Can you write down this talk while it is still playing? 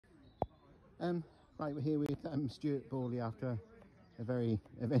Right, we're here with Stuart Boardley after a very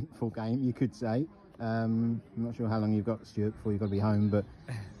eventful game, you could say. I'm not sure how long you've got, Stuart, before you've got to be home, but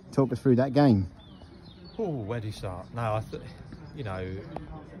talk us through that game. Oh, where do you start? No, you know,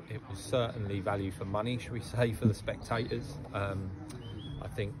 it was certainly value for money, should we say, for the spectators. I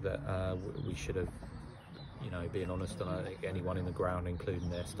think that we should have, you know, being honest, and I think anyone in the ground, including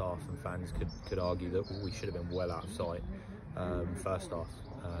their staff and fans, could argue that we should have been well out of sight first half,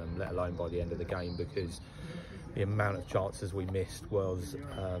 let alone by the end of the game, because the amount of chances we missed was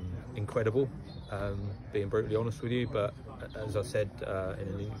incredible, being brutally honest with you. But as I said in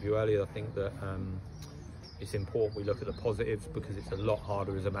an interview earlier, I think that it's important we look at the positives, because it's a lot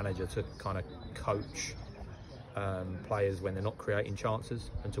harder as a manager to kind of coach players when they're not creating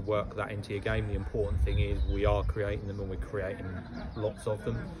chances and to work that into your game. The important thing is we are creating them, and we're creating lots of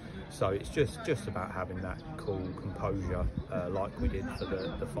them. So it's just about having that cool composure like we did for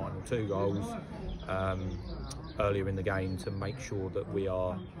the final 2 goals earlier in the game, to make sure that we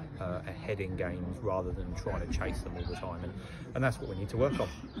are ahead in games rather than trying to chase them all the time, and that's what we need to work on.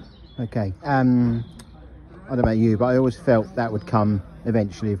 Okay, I don't know about you, but I always felt that would come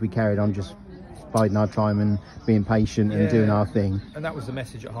eventually if we carried on just biding our time and being patient and doing our thing. And that was the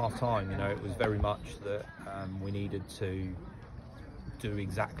message at half time. You know, it was very much that we needed to do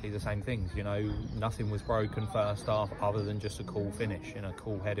exactly the same things. You know, nothing was broken first half other than just a cool finish and a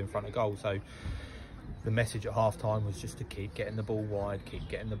cool head in front of goal. So the message at half time was just to keep getting the ball wide, keep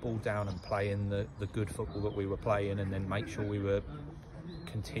getting the ball down and playing the good football that we were playing, and then make sure we were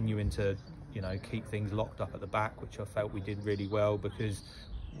continuing to, you know, keep things locked up at the back, which I felt we did really well, because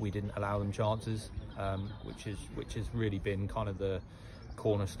we didn't allow them chances, which has really been kind of the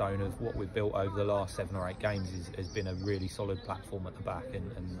cornerstone of what we've built over the last 7 or 8 games. Has been a really solid platform at the back,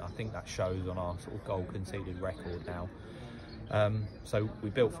 and I think that shows on our sort of goal conceded record now. So we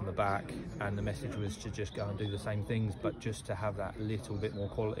built from the back, and the message was to just go and do the same things, but just to have that little bit more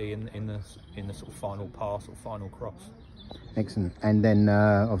quality in the sort of final pass or final cross. Excellent. And then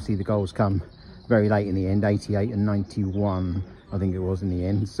obviously the goals come very late in the end, 88 and 91 I think it was in the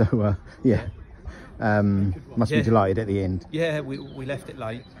end. So yeah, must be delighted at the end. Yeah, we left it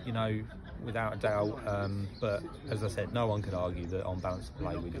late, you know, without a doubt, but as I said, no one could argue that on balance of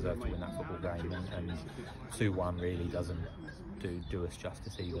play we deserved to win that football game, and 2-1 really doesn't do us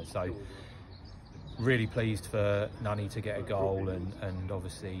justice either. So really pleased for Nunny to get a goal, and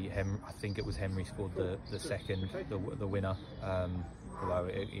obviously I think it was Henry scored the second, the winner, although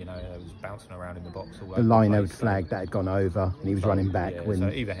you know, it was bouncing around in the box all over the line out flag that had gone over, and he was running back. Yeah, when so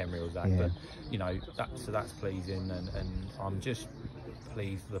either Henry or Zach, but you know, that's pleasing, and I'm just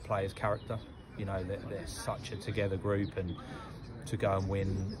pleased with the players' character. You know, they're such a together group, and to go and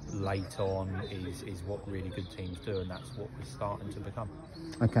win late on is what really good teams do, and that's what we're starting to become.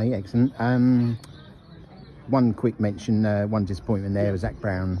 Okay, excellent. One quick mention, one disappointment there was Zach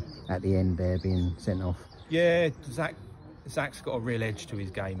Brown at the end there being sent off. Yeah, Zach's got a real edge to his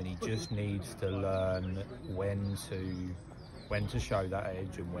game, and he just needs to learn when to show that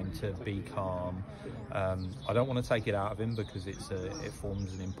edge and when to be calm. I don't want to take it out of him, because it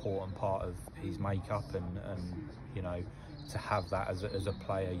forms an important part of his makeup, and you know, to have that as a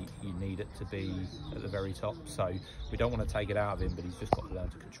player, you need it to be at the very top. So we don't want to take it out of him, but he's just got to learn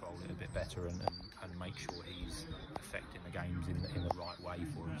to control it a bit better and make sure he's affecting the games in the right way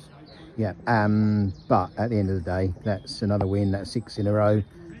for us. Yeah, but at the end of the day, that's another win. That's 6 in a row,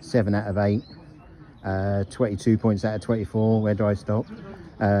 7 out of 8, 22 points out of 24. Where do I stop?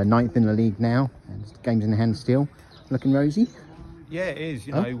 9th in the league now, and games in hand still, looking rosy. Yeah, it is.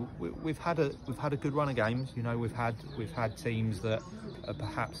 You know, we've had a good run of games. You know, we've had teams that are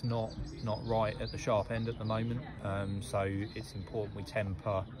perhaps not right at the sharp end at the moment. So it's important we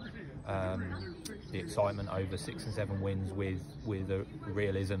temper the excitement over 6 and 7 wins with a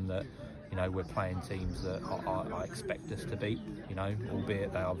realism that, you know, we're playing teams that I expect us to beat. You know,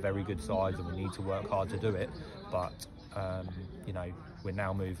 albeit they are very good sides, and we need to work hard to do it. But you know, we're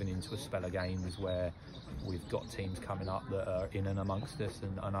now moving into a spell of games where we've got teams coming up that are in and amongst us,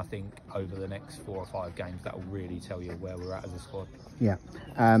 and I think over the next 4 or 5 games that will really tell you where we're at as a squad. Yeah,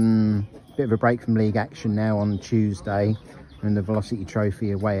 bit of a break from league action now on Tuesday, and the Velocity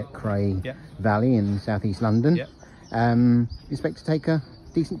Trophy away at Cray Valley in South East London. Expect to take a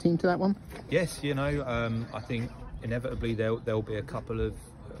decent team to that one? Yes, you know, I think inevitably there'll be a couple of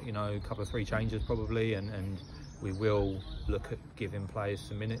 3 changes probably, and we will look at giving players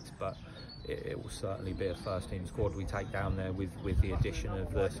some minutes, but it will certainly be a first team squad we take down there, with the addition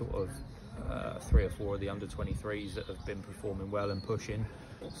of the sort of 3 or 4 of the under-23s that have been performing well and pushing.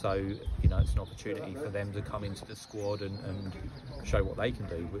 So, you know, it's an opportunity for them to come into the squad and show what they can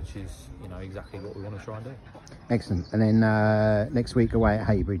do, which is, you know, exactly what we want to try and do. Excellent. And then next week away at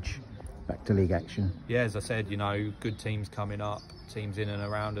Hullbridge, back to league action. Yeah, as I said, you know, good teams coming up, teams in and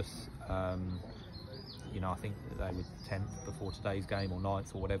around us. You know, I think they were 10th before today's game, or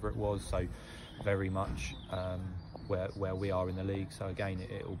 9th, or whatever it was. So very much where we are in the league. So again,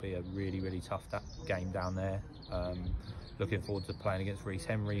 it will be a really tough game down there. Looking forward to playing against Reece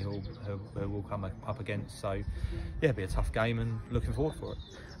Henry, who we'll come up against. So yeah, it'll be a tough game and looking forward for it.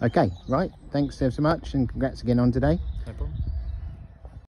 Okay, right. Thanks so much, and congrats again on today. No problem.